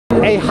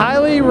A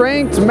highly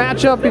ranked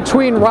matchup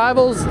between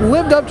rivals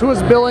lived up to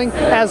his billing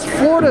as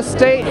Florida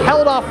State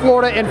held off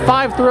Florida in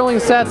 5 thrilling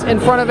sets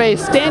in front of a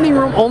standing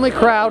room only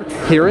crowd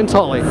here in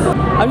Tully.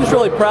 I'm just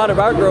really proud of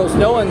our girls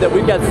knowing that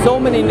we've got so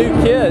many new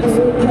kids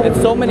and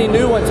so many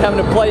new ones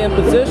having to play in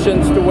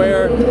positions to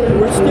where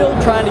we're still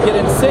trying to get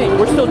in sync.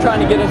 We're still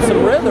trying to get in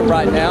some rhythm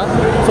right now.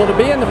 So to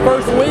be in the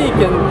first week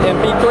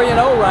and be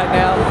 3-0 right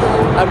now,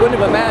 I wouldn't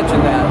have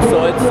imagined that.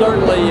 So it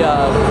certainly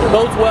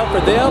bodes well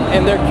for them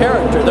and their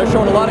character. They're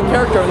showing a lot of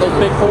character in those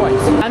big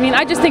points. I mean,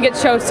 I just think it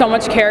shows so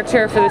much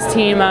character for this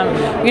team.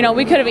 You know,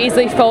 we could have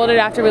easily folded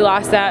after we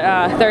lost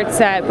that third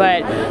set,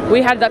 but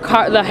we had the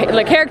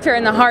character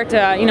and the heart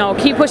to, you know,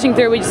 keep pushing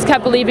through. We just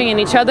kept believing in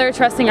each other,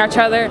 trusting each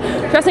other,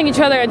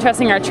 and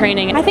trusting our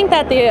training. I think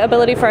that the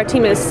ability for our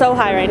team is so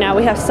high right now.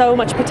 We have so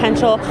much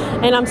potential,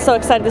 and I'm so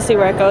excited to see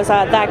where it goes.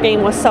 That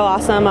game was so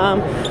awesome.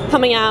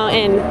 Coming out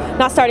and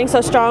not starting so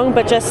strong,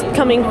 but just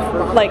coming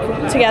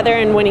together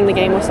and winning the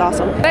game was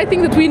awesome. I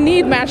think that we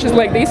need matches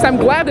like this. I'm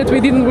glad that we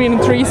didn't win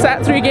 3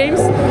 games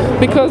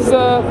because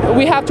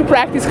we have to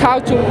practice how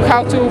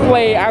to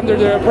play under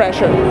the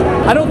pressure.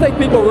 I don't think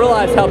people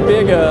realize how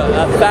big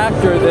a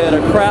factor that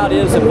a crowd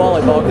is in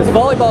volleyball, because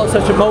volleyball is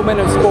such a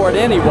momentum sport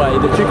anyway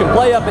that you can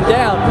play up and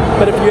down,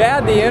 but if you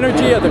add the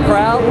energy of the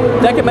crowd,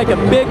 that can make a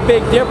big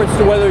difference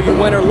to whether you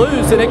win or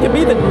lose, and it can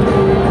be the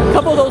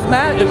couple of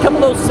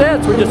those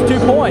sets were just 2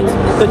 points.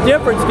 The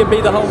difference can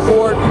be the home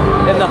court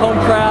and the home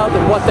crowd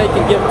and what they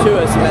can give to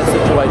us in that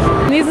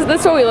situation.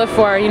 That's what we live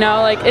for, you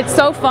know. Like, it's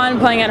so fun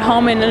playing at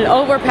home in an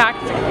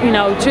overpacked, you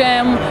know,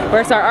 gym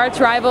versus our arch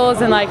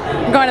rivals, and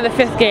going to the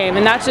 5th game,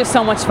 and that's just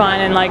so much fun,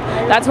 and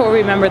that's what we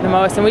remember the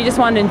most. And we just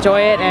wanted to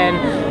enjoy it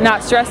and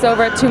not stress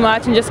over it too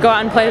much, and just go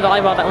out and play the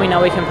volleyball that we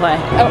know we can play.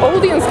 Our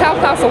audience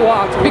helped us a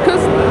lot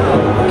because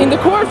in the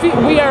court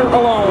we are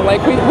alone.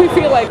 Like we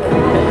feel like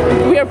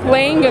we are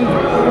playing and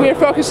we are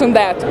focused on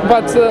that,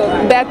 but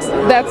that's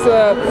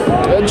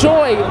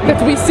joy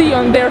that we see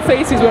on their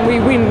faces when we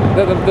win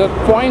the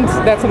points.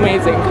 That's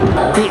amazing.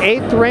 The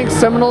 8th ranked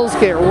Seminoles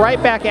get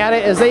right back at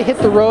it as they hit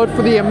the road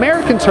for the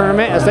American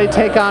tournament as they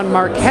take on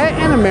Marquette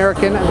and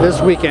American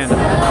this weekend.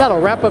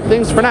 That'll wrap up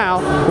things for now.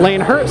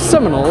 Lane Hurt,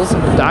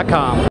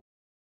 Seminoles.com.